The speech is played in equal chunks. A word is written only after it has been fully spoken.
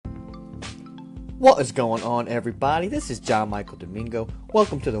What is going on, everybody? This is John Michael Domingo.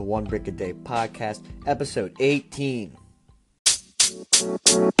 Welcome to the One Brick a Day podcast, episode 18.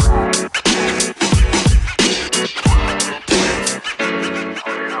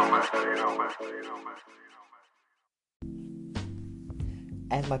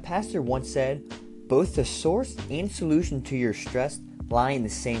 As my pastor once said, both the source and solution to your stress lie in the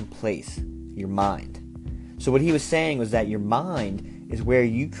same place, your mind. So what he was saying was that your mind is where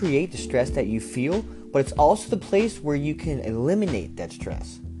you create the stress that you feel, but it's also the place where you can eliminate that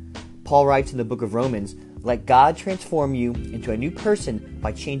stress. Paul writes in the book of Romans, "Let God transform you into a new person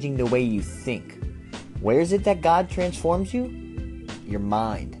by changing the way you think." Where is it that God transforms you? Your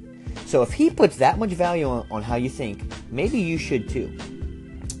mind. So if he puts that much value on how you think, maybe you should too.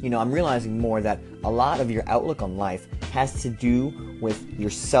 I'm realizing more that a lot of your outlook on life has to do with your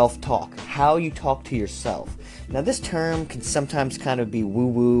self-talk, how you talk to yourself. Now, this term can sometimes kind of be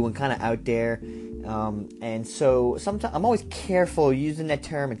woo-woo and kind of out there, and so sometimes I'm always careful using that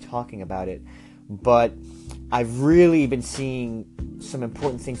term and talking about it, but I've really been seeing some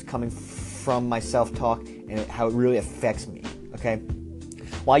important things coming from my self-talk and how it really affects me, okay?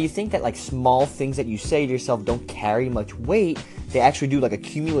 While you think that small things that you say to yourself don't carry much weight, they actually do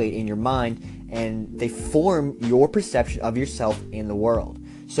accumulate in your mind, and they form your perception of yourself in the world.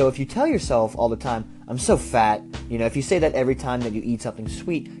 So if you tell yourself all the time, "I'm so fat," if you say that every time that you eat something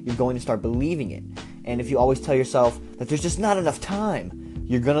sweet, you're going to start believing it. And if you always tell yourself that there's just not enough time,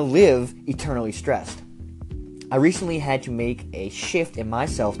 you're going to live eternally stressed. I recently had to make a shift in my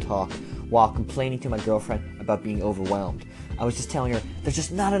self-talk while complaining to my girlfriend about being overwhelmed. I was just telling her, there's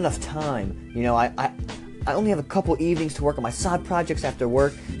just not enough time. I only have a couple evenings to work on my side projects after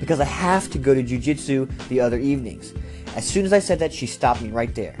work because I have to go to jiu-jitsu the other evenings. As soon as I said that, she stopped me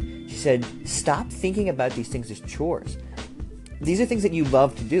right there. She said, "Stop thinking about these things as chores. These are things that you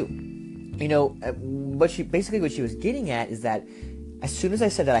love to do." What she was getting at is that as soon as I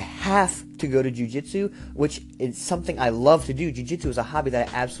said that I have to go to jiu-jitsu, which is something I love to do, jiu-jitsu is a hobby that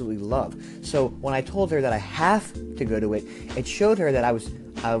I absolutely love. So when I told her that I have to go to it, it showed her that I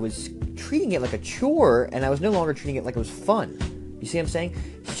was treating it like a chore, and I was no longer treating it like it was fun. You see what I'm saying?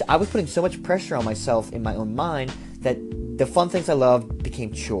 I was putting so much pressure on myself in my own mind that the fun things I loved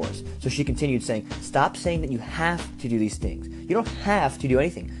became chores. So she continued saying, "Stop saying that you have to do these things. You don't have to do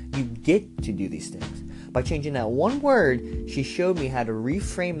anything. You get to do these things." By changing that one word, she showed me how to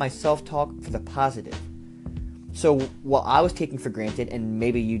reframe my self-talk for the positive. So while I was taking for granted, and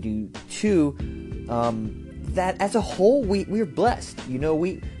maybe you do too, that as a whole, we're blessed. There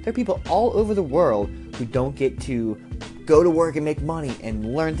are people all over the world who don't get to go to work and make money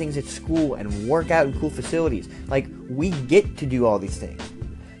and learn things at school and work out in cool facilities. We get to do all these things.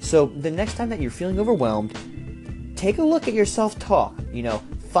 So the next time that you're feeling overwhelmed, take a look at your self-talk.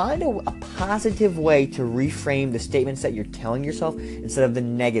 Find a positive way to reframe the statements that you're telling yourself instead of the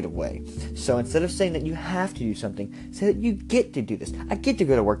negative way. So instead of saying that you have to do something, say that you get to do this. I get to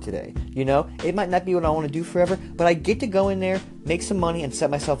go to work today. It might not be what I want to do forever, but I get to go in there, make some money, and set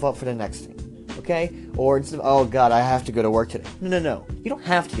myself up for the next thing. Okay? Or instead of, "Oh God, I have to go to work today." No. You don't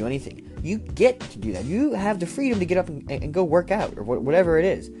have to do anything. You get to do that. You have the freedom to get up and go work out or whatever it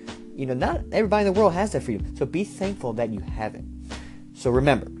is. Not everybody in the world has that freedom. So be thankful that you have it. So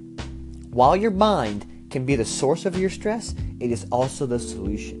remember, while your mind can be the source of your stress, it is also the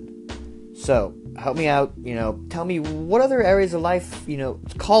solution. So help me out, tell me what other areas of life,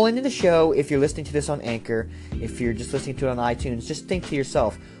 call into the show if you're listening to this on Anchor. If you're just listening to it on iTunes, just think to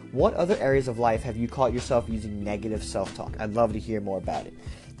yourself, what other areas of life have you caught yourself using negative self-talk? I'd love to hear more about it.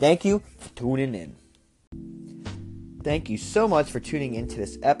 Thank you for tuning in. Thank you so much for tuning into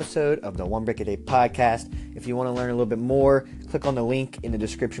this episode of the One Brick a Day podcast. If you want to learn a little bit more, click on the link in the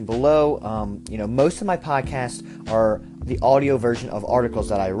description below. Most of my podcasts are the audio version of articles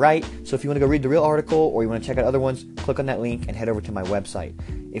that I write. So if you want to go read the real article or you want to check out other ones, click on that link and head over to my website.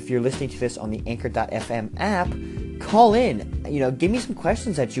 If you're listening to this on the Anchor.fm app, call in. Give me some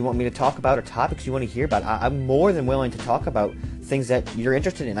questions that you want me to talk about or topics you want to hear about. I'm more than willing to talk about things that you're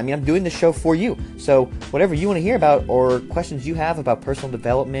interested in. I'm doing this show for you. So whatever you want to hear about or questions you have about personal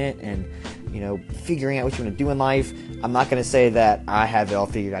development and, figuring out what you want to do in life, I'm not going to say that I have it all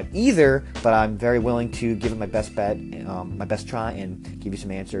figured out either, but I'm very willing to give it my best bet, my best try, and give you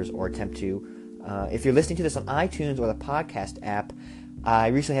some answers or attempt to. If you're listening to this on iTunes or the podcast app, I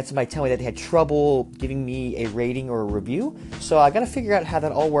recently had somebody tell me that they had trouble giving me a rating or a review, so I got to figure out how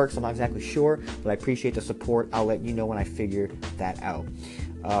that all works. I'm not exactly sure, but I appreciate the support. I'll let you know when I figure that out.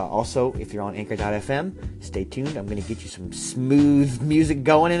 Also, if you're on Anchor.fm, stay tuned. I'm going to get you some smooth music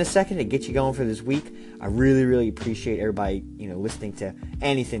going in a second to get you going for this week. I really, really appreciate everybody, listening to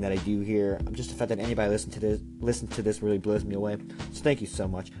anything that I do here. Just the fact that anybody listen to this really blows me away. So thank you so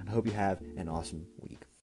much. I hope you have an awesome week.